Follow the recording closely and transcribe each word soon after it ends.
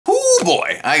Ooh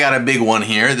boy, I got a big one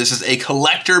here. This is a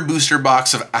collector booster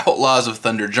box of Outlaws of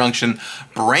Thunder Junction,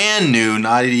 brand new,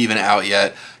 not even out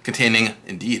yet, containing,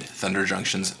 indeed, Thunder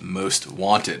Junction's most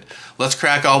wanted. Let's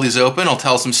crack all these open, I'll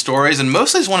tell some stories, and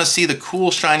mostly just want to see the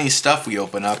cool, shiny stuff we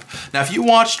open up. Now, if you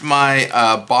watched my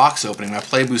box opening, my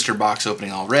Play Booster box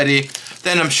opening already,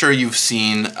 then I'm sure you've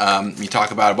seen me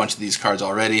talk about a bunch of these cards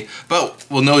already, but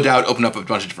we'll no doubt open up a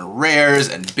bunch of different rares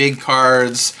and big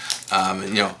cards,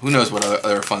 you know, who knows what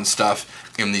other fun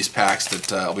stuff in these packs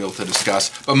that I'll be able to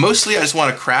discuss. But mostly I just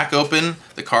want to crack open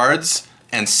the cards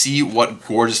and see what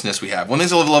gorgeousness we have. One of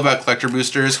the things I love about collector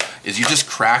boosters is you just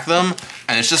crack them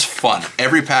and it's just fun.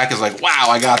 Every pack is like, wow,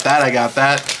 I got that, I got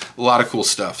that. A lot of cool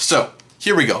stuff. So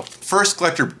here we go. First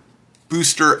collector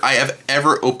booster I have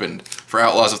ever opened for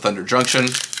Outlaws of Thunder Junction.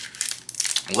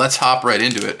 Let's hop right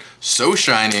into it. So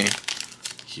shiny.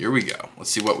 Here we go. Let's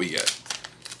see what we get.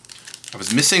 I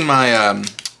was missing my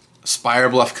Spire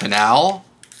Bluff Canal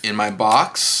in my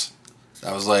box.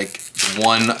 That was like the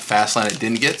one fast line I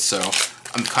didn't get, so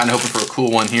I'm kind of hoping for a cool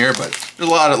one here, but there's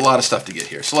a lot of stuff to get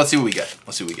here. So let's see what we get.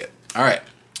 Let's see what we get. All right.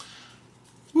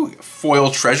 Ooh, we got a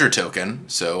foil treasure token.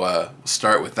 So we'll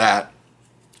start with that.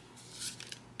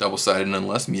 Double-sided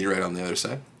nonetheless, meteorite on the other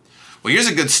side. Well, here's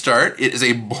a good start. It is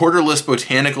a borderless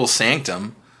botanical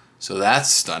sanctum. So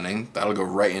that's stunning. That'll go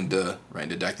right into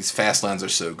deck. These fast lands are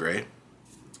so great.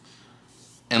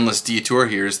 Endless Detour.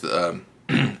 Here's the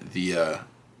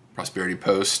Prosperity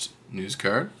Post news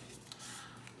card.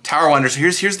 Tower Wonder. So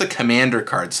here's the Commander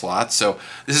card slot. So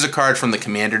this is a card from the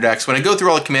Commander decks. When I go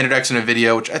through all the Commander decks in a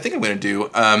video, which I think I'm going to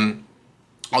do,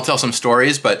 I'll tell some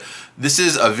stories, but this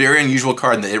is a very unusual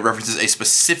card in that it references a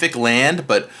specific land,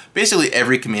 but basically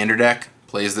every Commander deck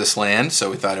plays this land, so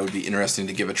we thought it would be interesting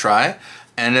to give a try.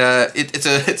 And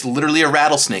it's literally a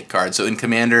Rattlesnake card. So in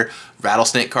Commander,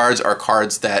 Rattlesnake cards are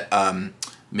cards that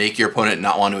make your opponent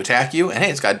not want to attack you. And hey,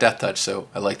 it's got Death Touch, so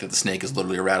I like that the snake is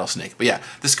literally a rattlesnake. But yeah,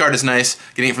 this card is nice.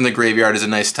 Getting it from the graveyard is a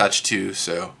nice touch too.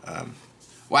 So,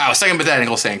 wow, second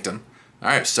Botanical Sanctum. All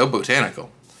right, so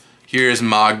botanical. Here's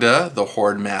Magda, the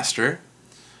Horde Master.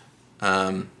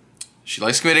 She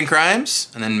likes committing crimes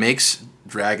and then makes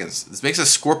dragons. This makes a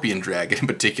scorpion dragon in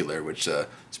particular, which is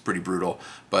pretty brutal.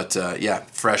 But yeah,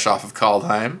 fresh off of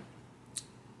Kaldheim.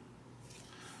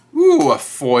 Ooh, a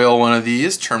foil one of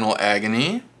these, Terminal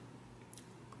Agony.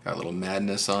 Got a little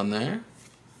madness on there.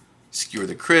 Skewer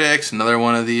the Critics, another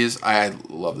one of these. I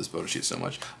love this photo sheet so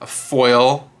much. A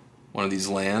foil, one of these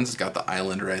lands. It's got the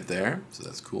island right there, so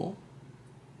that's cool.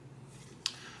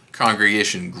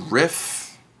 Congregation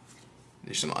Griff.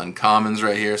 There's some uncommons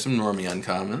right here, some normie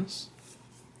uncommons.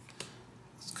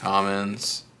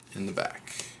 Commons in the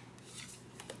back.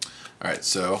 All right,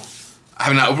 so I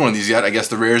have not opened one of these yet. I guess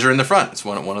the rares are in the front. It's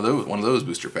one of those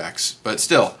booster packs. But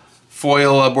still,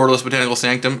 foil borderless botanical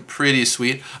sanctum, pretty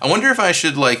sweet. I wonder if I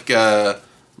should like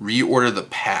reorder the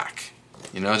pack.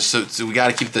 You know, so we got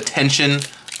to keep the tension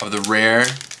of the rare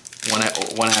one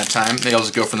at a time. Maybe I'll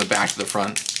just go from the back to the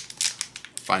front.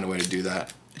 Find a way to do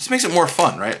that. It just makes it more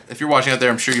fun, right? If you're watching out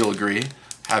there, I'm sure you'll agree.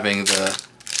 Having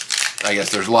I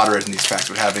guess there's a lot of rares in these packs,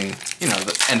 but having, you know,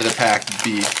 the end of the pack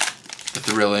be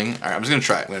thrilling. All right, I'm just gonna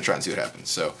try it. I'm gonna try and see what happens.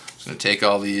 So I'm just gonna take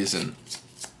all these and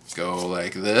go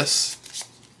like this.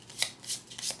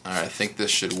 All right, I think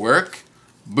this should work.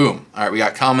 Boom. All right, we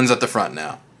got commons at the front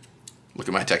now. Look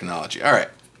at my technology. All right,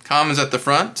 commons at the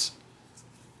front.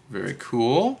 Very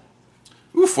cool.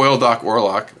 Ooh, foil Doc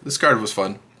Orlock. This card was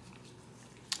fun.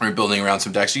 We're building around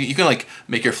some decks. You can like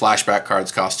make your flashback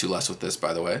cards cost 2 less with this,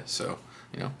 by the way. So,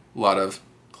 you know, a lot of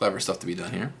clever stuff to be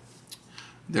done here.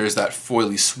 There's that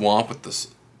foily swamp with the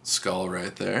skull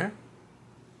right there.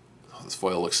 Oh, this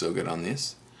foil looks so good on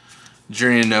these.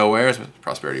 Journey to Nowhere,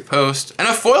 Prosperity Post, and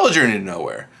a foil Journey to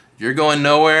Nowhere. If you're going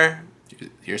nowhere,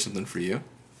 here's something for you.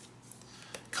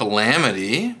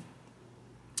 Calamity.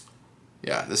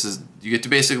 Yeah, this is, you get to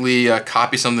basically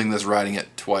copy something that's riding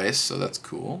it twice, so that's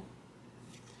cool.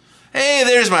 Hey,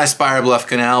 there's my Spire Bluff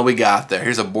Canal we got there.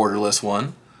 Here's a borderless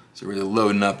one. So really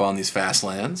loading up on these fast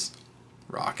lands.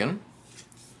 Rockin'.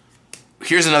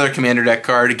 Here's another Commander deck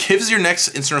card. It gives your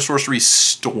next instant or sorcery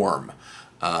Storm,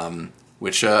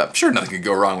 which I'm sure nothing could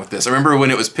go wrong with this. I remember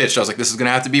when it was pitched, I was like, this is going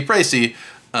to have to be pricey.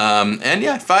 And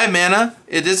yeah, 5 mana.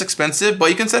 It is expensive, but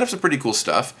you can set up some pretty cool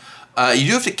stuff. You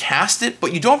do have to cast it,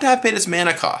 but you don't have to pay its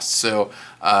mana cost. So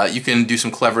you can do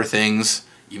some clever things,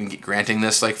 even granting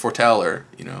this like Foretell or,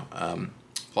 you know,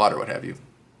 Plot or what have you.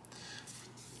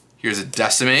 Here's a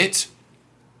Decimate.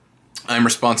 I'm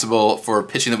responsible for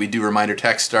pitching that we do reminder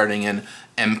text starting in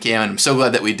MKM, and I'm so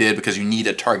glad that we did because you need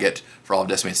a target for all of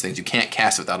Decimate's things. You can't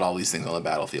cast without all these things on the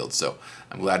battlefield, so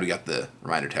I'm glad we got the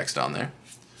reminder text on there.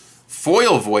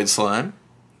 Foil Void Slime,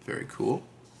 very cool.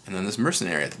 And then this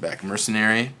Mercenary at the back,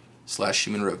 Mercenary /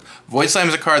 Human Rogue. Void Slime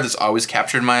is a card that's always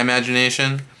captured my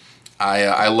imagination.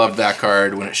 I loved that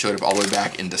card when it showed up all the way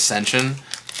back in Dissension.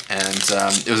 And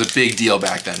it was a big deal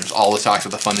back then. There's all the talks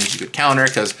about the fun things you could counter,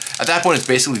 because at that point it's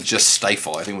basically just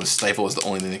Stifle. I think Stifle was the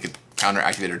only thing that could counter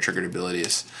activate or triggered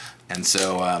abilities. And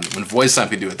so when Void Slime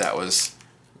could do it, that was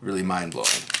really mind-blowing.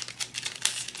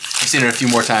 I've seen it a few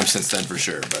more times since then for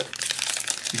sure, but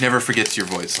you never forget your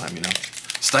Void Slime, you know?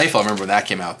 Stifle, I remember when that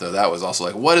came out though, that was also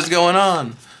like, what is going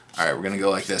on? Alright, we're gonna go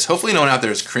like this. Hopefully no one out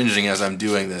there is cringing as I'm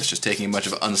doing this, just taking a bunch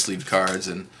of unsleeved cards,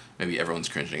 and maybe everyone's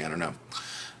cringing, I don't know.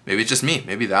 Maybe it's just me,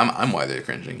 maybe I'm why they're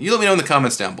cringing. You let me know in the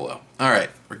comments down below.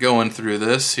 Alright, we're going through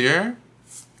this here.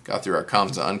 Got through our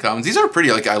commons and uncommons. These are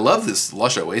pretty, like, I love this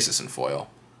Lush Oasis in foil.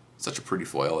 Such a pretty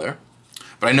foil there.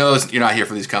 But I know you're not here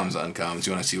for these commons and uncommons.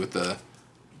 You want to see what the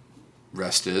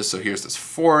rest is. So here's this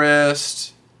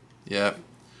Forest. Yep.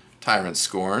 Tyrant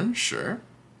Scorn, sure.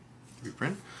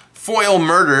 Reprint. Foil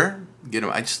Murder. Get them.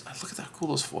 Look at how cool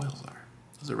those foils are.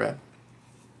 Those are rad.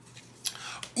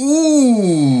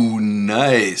 Ooh,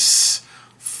 nice.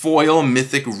 Foil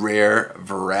Mythic Rare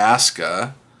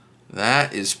Vraska.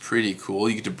 That is pretty cool.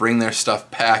 You get to bring their stuff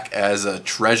back as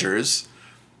treasures.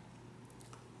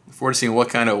 Look forward to seeing what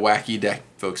kind of wacky deck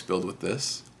folks build with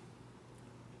this.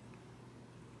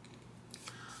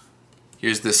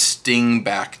 Here's the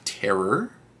Stingback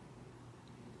Terror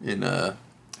in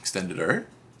extended art.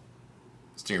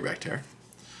 Stingerback Terror.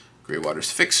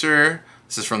 Greywater's Fixer.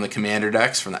 This is from the Commander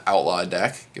decks, from the Outlaw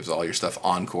deck. Gives all your stuff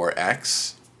Encore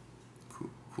X.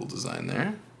 Cool design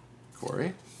there.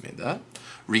 Corey made that.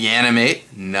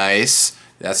 Reanimate, nice.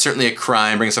 That's certainly a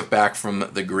crime, bring stuff back from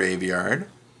the graveyard.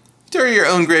 You target your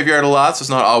own graveyard a lot, so it's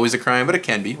not always a crime, but it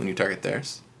can be when you target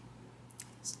theirs.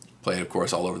 Play it, of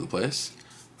course, all over the place.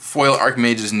 Foil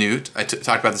Archmage's Newt. I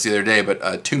talked about this the other day,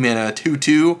 but 2 mana,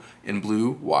 2/2 in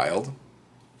blue, wild.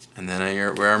 And then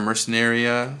we're our Mercenary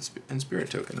and Spirit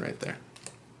token right there.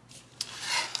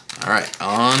 Alright,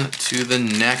 on to the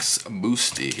next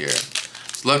boosty here.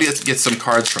 So love to get some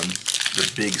cards from the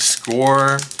big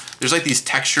score. There's like these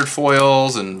textured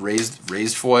foils and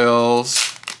raised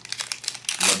foils.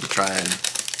 Love to try and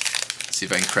see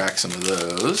if I can crack some of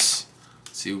those.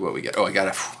 See what we get. Oh, I got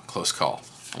a close call.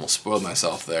 Almost spoiled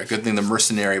myself there. Good thing the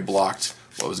Mercenary blocked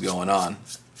what was going on.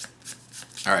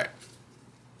 Alright.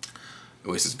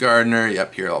 Oasis Gardener.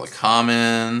 Yep, here are all the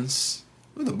commons.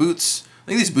 Ooh, the boots. I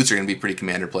think these boots are going to be pretty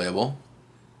commander playable.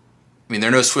 I mean,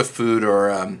 they're no Swift Food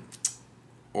or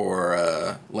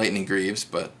Lightning Greaves,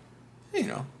 but you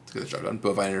know, let's get the job done.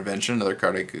 Bovine Intervention, another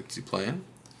card I could see playing.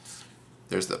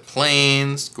 There's the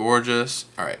Plains, gorgeous.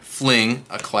 Alright, Fling,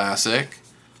 a classic.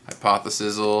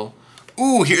 Hypothesizzle.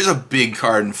 Ooh, here's a big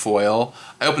card in foil.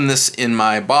 I opened this in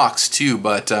my box too,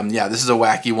 but yeah, this is a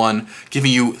wacky one,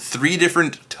 giving you 3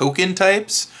 different token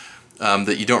types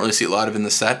that you don't really see a lot of in the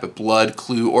set, but blood,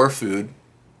 clue, or food.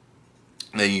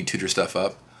 And then you tutor stuff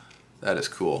up. That is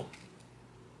cool.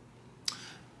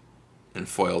 And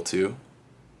foil too.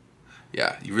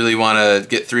 Yeah, you really want to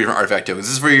get 3 different artifact tokens.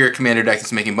 This is for your commander deck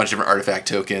that's making a bunch of different artifact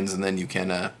tokens, and then you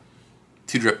can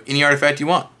tutor up any artifact you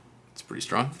want. It's pretty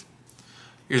strong.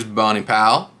 Here's Bonnie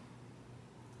Pal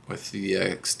with the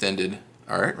extended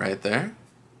art right there.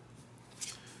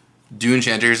 Dune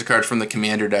Chanter, here's a card from the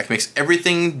commander deck. Makes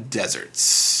everything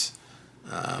deserts.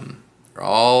 They're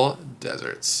all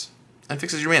deserts. And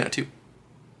fixes your mana too.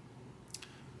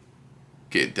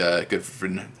 Good for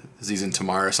Aziz and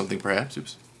Tamar or something perhaps.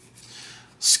 Oops.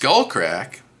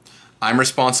 Skullcrack. I'm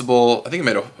responsible, I think I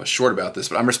made a short about this,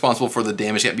 but I'm responsible for the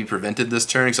damage that can't be prevented this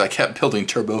turn because I kept building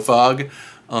Turbo Fog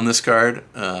on this card.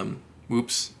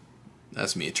 Whoops.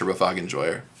 That's me, Turbo Fog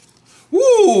Enjoyer.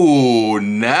 Woo!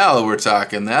 Now we're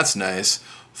talking. That's nice.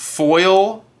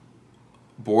 Foil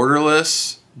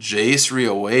Borderless Jace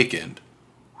Reawakened.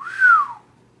 Whew.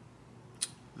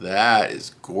 That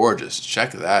is gorgeous.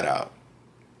 Check that out.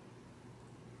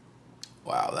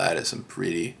 Wow, that is a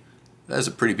pretty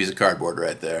piece of cardboard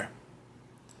right there.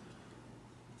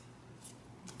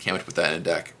 Can't wait to put that in a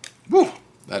deck. Woo!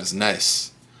 That is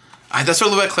nice. That's what I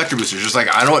love about collector boosters. Just like,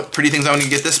 I know what pretty things I want to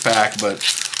get this pack, but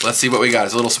let's see what we got.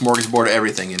 It's a little smorgasbord of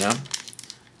everything, you know?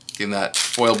 Getting that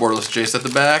foil borderless Jace at the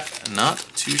back. Not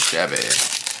too shabby.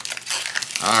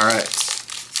 Alright.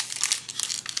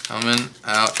 Coming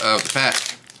out of the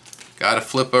pack. Gotta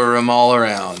flip them all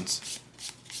around.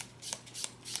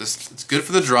 It's good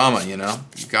for the drama, you know?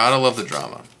 You gotta love the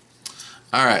drama.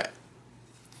 Alright.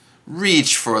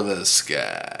 Reach for the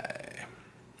sky.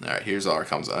 Alright, here's all our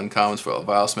commons and uncommons. Foil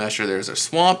Vile Smasher. There's our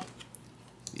Swamp.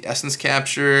 The Essence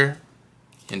Capture.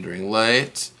 Hindering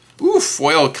Light. Ooh,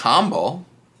 Foil Combo.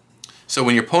 So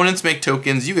when your opponents make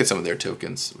tokens, you get some of their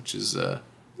tokens, which is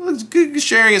it's good.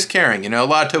 Sharing is caring. You know, a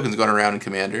lot of tokens going around in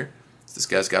Commander. This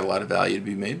guy's got a lot of value to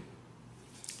be made.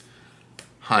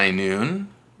 High Noon,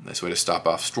 nice way to stop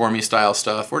off Stormy style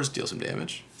stuff or just deal some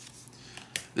damage.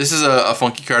 This is a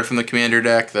funky card from the Commander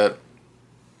deck that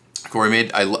Corey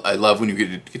made. I love when you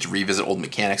get to revisit old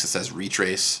mechanics. It says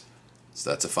Retrace, so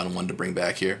that's a fun one to bring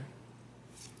back here.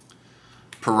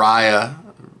 Pariah,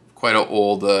 quite an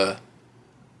old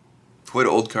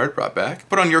card brought back.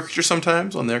 Put on your creatures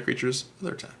sometimes, on their creatures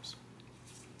other times.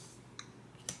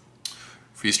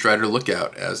 Free Strider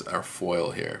Lookout as our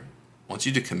foil here. Wants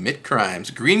you to commit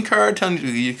crimes. Green card telling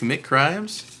you to commit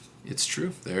crimes. It's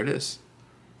true. There it is.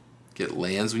 Get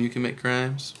lands when you commit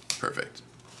crimes. Perfect.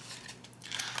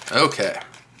 Okay.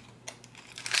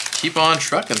 Keep on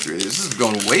trucking through this. This is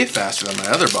going way faster than my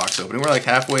other box opening. We're like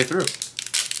halfway through.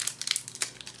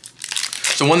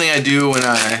 So one thing I do when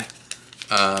I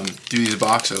do these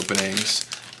box openings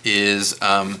is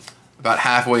about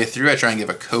halfway through I try and give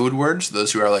a code word, so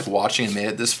those who are like watching and made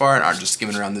it this far and aren't just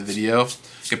skimming around the video,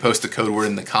 you can post the code word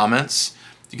in the comments.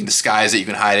 You can disguise it, you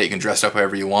can hide it, you can dress it up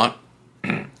however you want.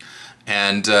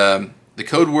 And the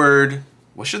code word,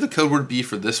 what should the code word be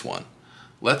for this one?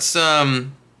 Let's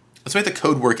make the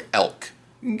code word elk.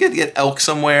 You can get elk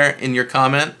somewhere in your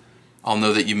comment. I'll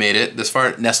know that you made it this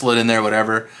far, nestle it in there,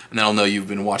 whatever, and then I'll know you've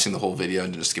been watching the whole video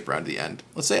and just skip around to the end.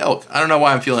 Let's say elk. I don't know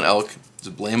why I'm feeling elk.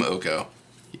 Just blame Oko.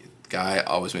 The guy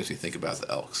always makes me think about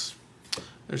the elks.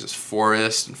 There's this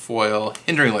forest and foil.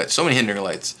 Hindering lights. So many hindering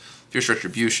lights. Fierce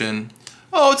Retribution.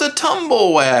 Oh, it's a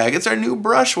tumble wag. It's our new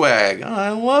brush wag. Oh, I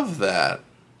love that.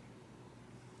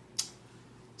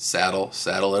 Saddle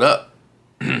it up.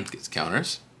 Gets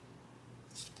counters.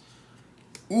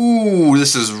 Ooh,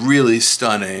 this is really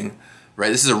stunning. Right,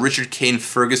 this is a Richard Kane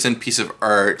Ferguson piece of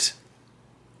art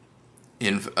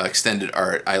in extended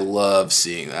art. I love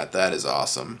seeing that. That is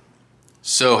awesome.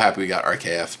 So happy we got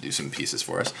RKF to do some pieces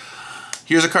for us.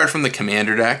 Here's a card from the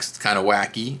Commander decks. It's kind of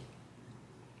wacky.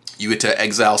 You get to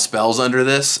exile spells under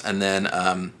this, and then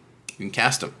you can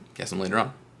cast them. Cast them later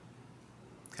on.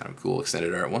 Kind of cool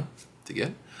extended art one to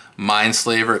get.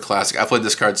 Mindslaver, a classic. I played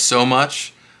this card so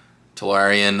much.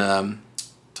 Tolarian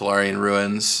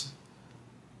Ruins.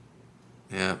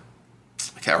 Yeah,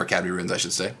 or Academy Ruins, I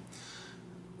should say.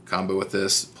 Combo with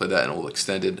this. Played that in old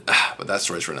extended, but that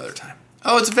story's for another time.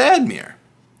 Oh, it's Vadmir.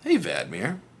 Hey,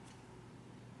 Vadmir.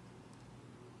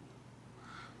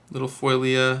 Little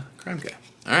foilia crime guy.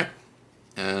 All right,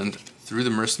 and through the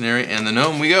Mercenary and the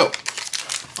Gnome we go.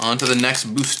 On to the next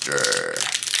booster.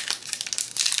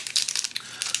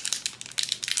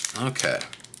 Okay.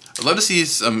 I'd love to see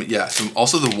some,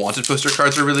 also the Wanted poster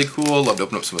cards are really cool. Love to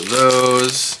open up some of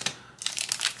those.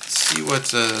 See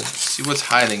what's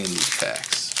hiding in these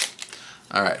packs.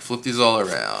 All right, flip these all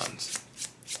around.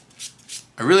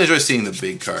 I really enjoy seeing the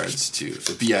big cards too,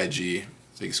 the BIG,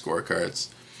 big score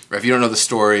cards. Right, if you don't know the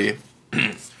story,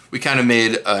 we kind of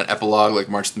made an epilogue like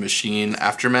March the Machine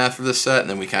Aftermath for this set, and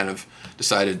then we kind of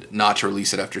decided not to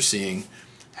release it after seeing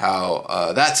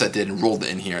how that set did and rolled it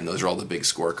in here, and those are all the big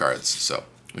score cards. So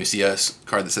when you see a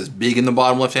card that says big in the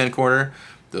bottom left-hand corner,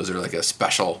 those are like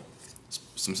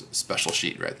some special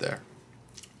sheet right there.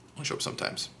 I'll show up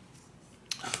sometimes.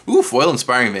 Ooh, foil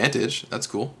Inspiring Vantage. That's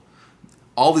cool.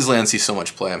 All these lands see so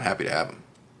much play. I'm happy to have them.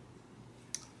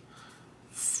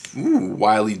 Ooh,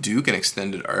 Wily Duke and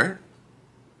extended art.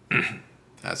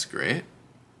 That's great.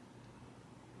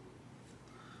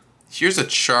 Here's a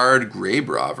Charred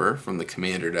Greybraver from the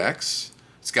Commander decks.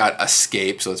 It's got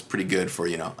Escape, so it's pretty good for,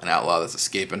 you know, an outlaw that's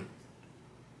escaping.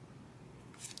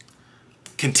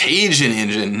 Contagion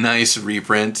Engine, nice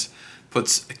reprint.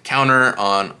 Puts a counter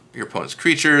on your opponent's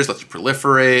creatures, lets you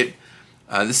proliferate.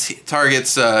 This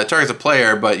targets a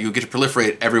player, but you get to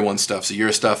proliferate everyone's stuff, so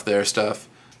your stuff, their stuff.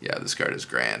 Yeah, this card is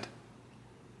grand.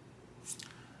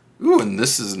 Ooh, and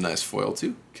this is a nice foil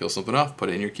too. Kill something off, put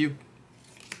it in your cube.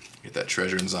 Get that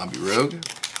treasure in Zombie Rogue.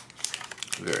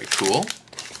 Very cool.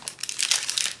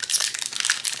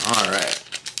 All right.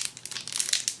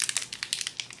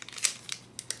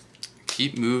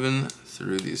 Keep moving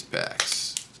through these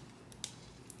packs.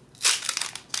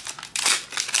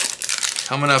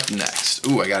 Coming up next.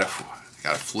 Ooh, I gotta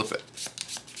flip it.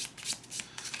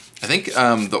 I think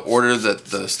the order that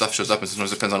the stuff shows up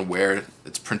sometimes depends on where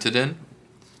it's printed in.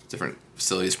 Different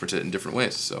facilities print it in different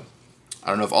ways. So I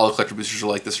don't know if all the collector boosters are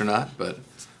like this or not, but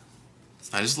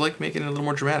I just like making it a little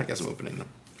more dramatic as I'm opening them.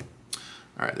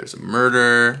 All right, there's a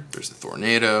Murder, there's a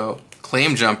Tornado,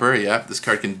 Claim Jumper. Yep, this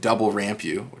card can double ramp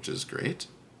you, which is great.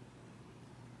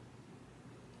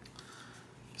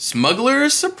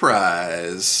 Smuggler's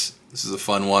Surprise. This is a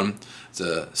fun one. It's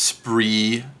a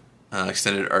spree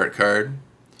extended art card.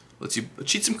 Lets you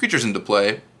cheat some creatures into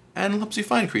play, and helps you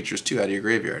find creatures too out of your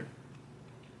graveyard.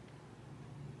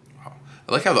 Wow.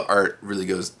 I like how the art really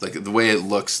goes, like the way it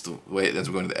looks, the way it ends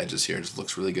up going to the edges here, it just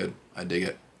looks really good. I dig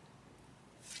it.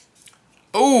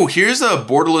 Oh, here's a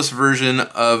borderless version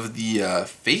of the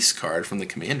face card from the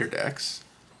Commander decks.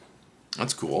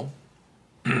 That's cool.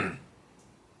 I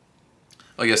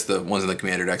guess the ones in the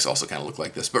Commander decks also kind of look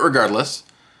like this, but regardless,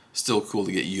 still cool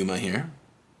to get Yuma here.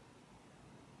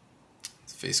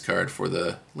 Face card for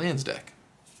the lands deck.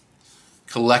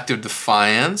 Collective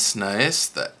Defiance, nice.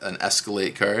 An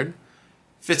Escalate card.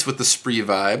 Fits with the Spree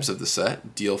vibes of the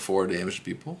set. Deal 4 damage to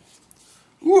people.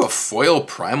 Ooh, a foil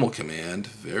Primal Command.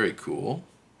 Very cool.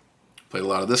 Played a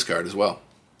lot of this card as well.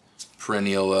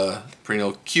 Perennial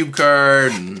cube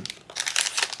card. And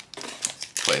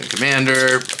played in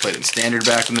Commander. I played in Standard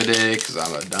back in the day because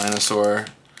I'm a dinosaur.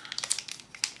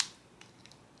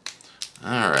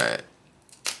 Alright.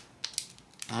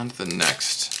 On to the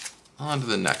next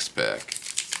pack.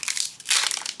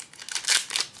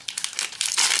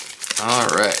 All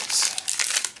right.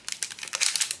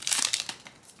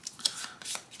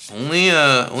 Only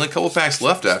a couple packs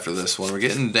left after this one. We're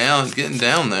getting down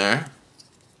there.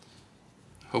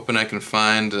 Hoping I can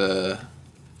find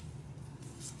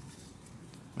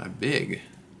my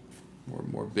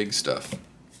more big stuff.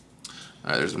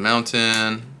 All right, there's a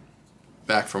mountain.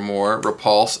 Back for more.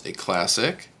 Repulse, a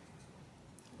classic.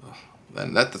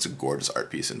 And that's a gorgeous art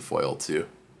piece in foil too.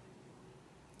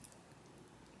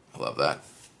 I love that.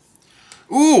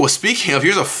 Ooh, speaking of,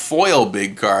 here's a foil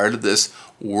big card, this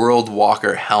World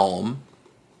Walker Helm.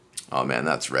 Oh man,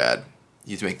 that's rad.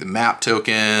 You get to make the map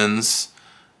tokens,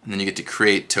 and then you get to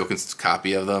create tokens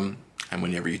copy of them. And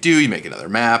whenever you do, you make another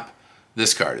map.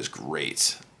 This card is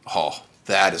great. Oh,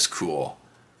 that is cool.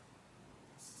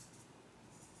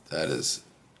 That is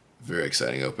very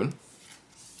exciting open.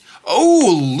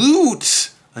 Oh,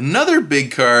 Loot! Another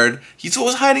big card. He's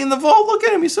always hiding in the vault. Look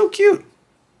at him. He's so cute.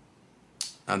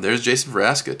 And there's Jason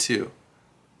Vraska, too.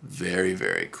 Very,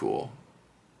 very cool.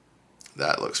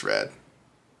 That looks rad.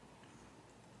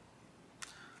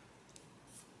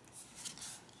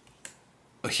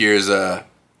 Here's a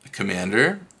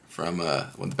commander from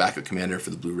the back of Commander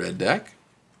for the blue-red deck.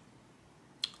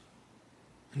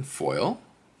 And foil.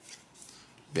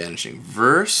 Vanishing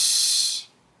Verse.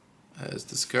 As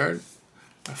this card.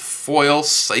 A foil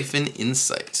Siphon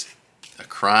Insight. A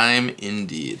crime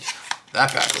indeed.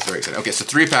 That pack was very exciting. Okay, so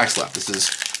 3 packs left. This is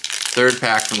 3rd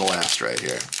pack from the last right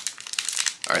here.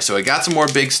 Alright, so I got some more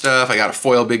big stuff. I got a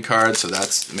foil big card, so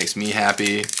that makes me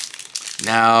happy.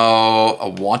 Now, a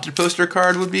wanted poster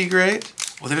card would be great.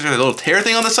 Oh, there's a little tear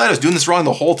thing on the side. I was doing this wrong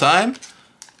the whole time.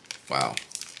 Wow.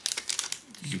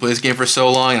 You play this game for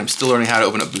so long, and I'm still learning how to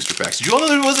open up booster packs. Did you all know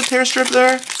there was a tear strip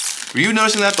there? Were you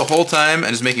noticing that the whole time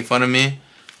and just making fun of me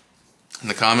in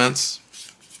the comments?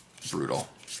 Brutal.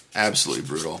 Absolutely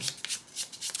brutal.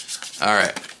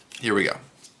 Alright, here we go.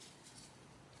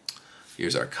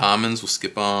 Here's our commons. We'll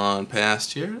skip on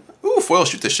past here. Ooh, foil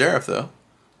Shoot the Sheriff, though.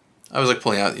 I was like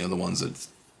pulling out, the ones that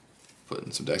put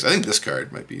in some decks. I think this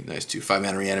card might be nice, too. 5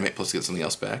 mana reanimate, plus get something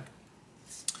else back.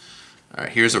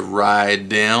 Alright, here's a Ride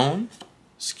Down.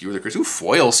 Skewer the Critics. Ooh,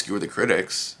 foil Skewer the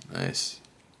Critics. Nice.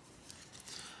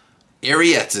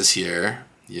 Ariette is here.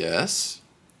 Yes.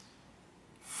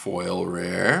 Foil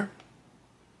rare.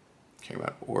 Care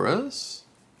about auras.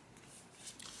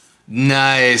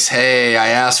 Nice. Hey, I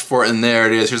asked for it and there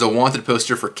it is. Here's a wanted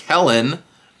poster for Kellen.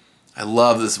 I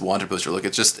love this wanted poster. Look,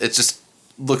 it just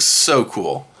looks so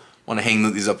cool. Want to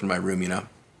hang these up in my room, Or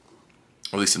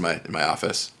at least in my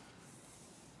office.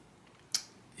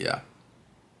 Yeah.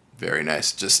 Very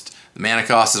nice. Just the mana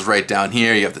cost is right down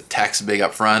here. You have the text big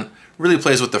up front. Really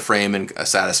plays with the frame in a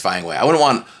satisfying way. I wouldn't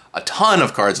want a ton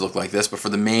of cards to look like this, but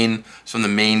from the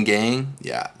main gang,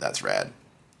 yeah, that's rad.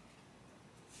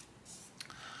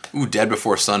 Ooh, Dead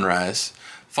Before Sunrise.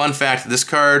 Fun fact, this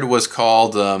card was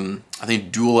called, I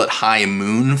think, Duel at High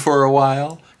Moon for a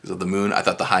while. Because of the moon. I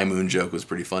thought the high moon joke was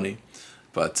pretty funny.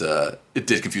 But it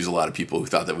did confuse a lot of people who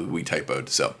thought that we typoed.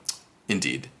 So,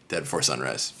 indeed, Dead Before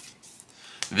Sunrise.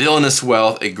 Villainous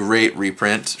Wealth, a great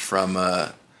reprint from,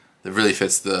 that really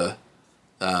fits the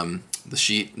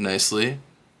sheet nicely.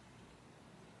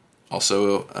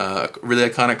 Also, a really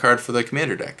iconic card for the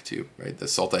Commander deck, too, right? The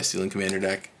Sultai Stealing Commander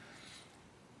deck.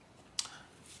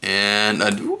 And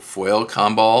a foil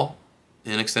Comball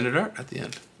in extended art at the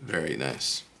end. Very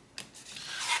nice.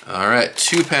 All right,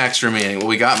 2 packs remaining. Well,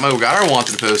 we got our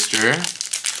wanted poster.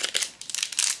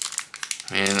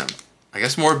 And I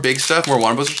guess more big stuff, more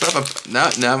wanted poster stuff. The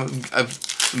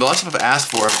lot of stuff I've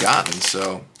asked for, I've gotten.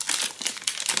 So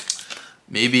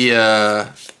Maybe, I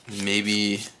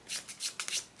mean,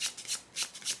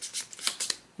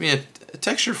 a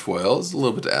texture foil is a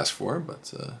little bit to ask for,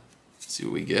 but let's see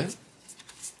what we get.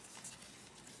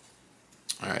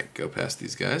 All right, go past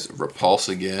these guys. Repulse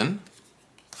again.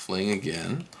 Fling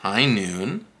again. High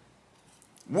Noon.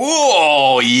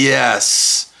 Whoa,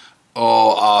 yes!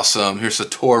 Oh, awesome. Here's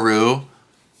Satoru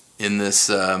in this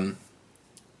wanted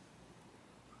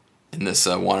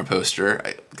poster.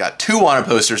 I got 2 wanted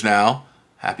posters now.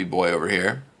 Happy boy over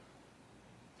here.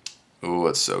 Oh,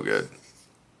 it's so good.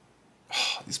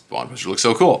 Oh, these wanted posters look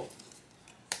so cool.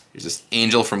 Here's this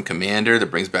Angel from Commander that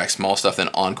brings back small stuff. Then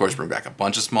Encores bring back a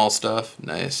bunch of small stuff.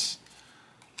 Nice.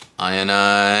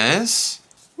 Ionize.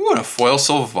 Ooh, and a foil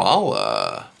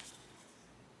Sylvala.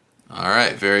 All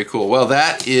right, very cool. Well,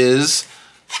 that is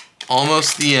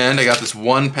almost the end. I got this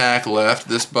 1 pack left.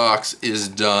 This box is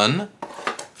done.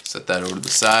 Set that over to the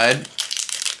side.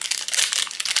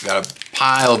 Got a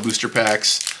pile of booster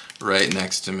packs right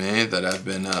next to me that have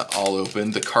been all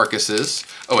opened. The carcasses.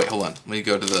 Oh wait, hold on. Let me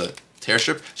go to the tear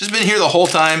strip. Just been here the whole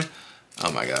time.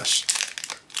 Oh my gosh.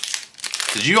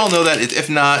 Did you all know that? If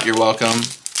not, you're welcome.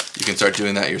 You can start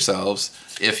doing that yourselves.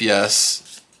 If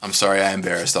yes, I'm sorry I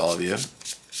embarrassed all of you.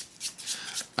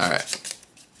 All right.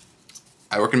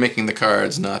 I work in making the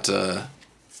cards, not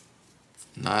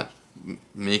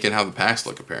making how the packs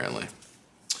look, apparently.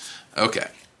 Okay.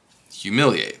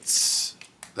 Humiliates.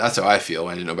 That's how I feel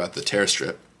when I didn't know about the tear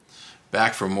strip.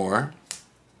 Back for more.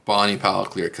 Bonnie Powell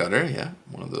Clear Cutter. Yeah,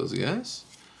 one of those guys.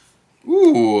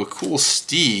 Ooh, a cool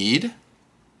steed.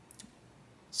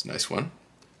 It's a nice one.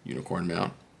 Unicorn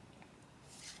mount.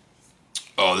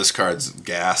 Oh, this card's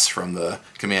gas from the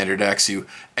Commander decks. You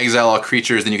exile all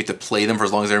creatures, then you get to play them for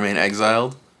as long as they remain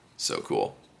exiled. So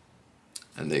cool.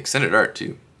 And the extended art,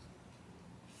 too.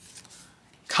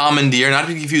 Commandeer, not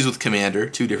to be confused with Commander,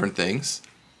 2 different things.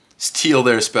 Steal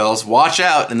their spells. Watch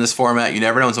out in this format. You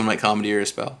never know when someone might commandeer a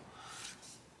spell.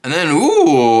 And then,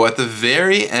 ooh, at the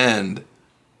very end,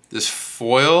 this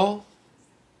foil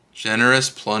Generous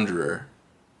Plunderer.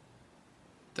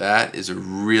 That is a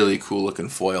really cool looking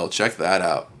foil. Check that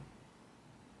out.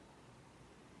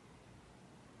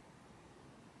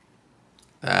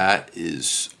 That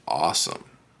is awesome.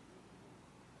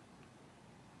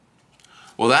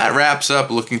 Well, that wraps up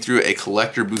looking through a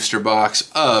collector booster box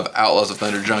of Outlaws of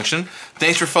Thunder Junction.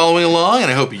 Thanks for following along,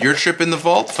 and I hope your trip in the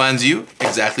vault finds you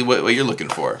exactly what you're looking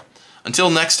for.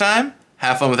 Until next time,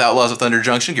 have fun with Outlaws of Thunder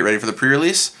Junction. Get ready for the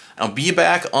pre-release. I'll be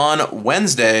back on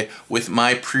Wednesday with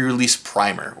my pre-release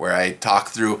primer, where I talk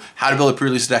through how to build a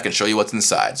pre-release deck and show you what's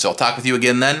inside. So I'll talk with you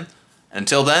again then.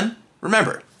 Until then,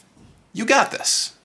 remember, you got this.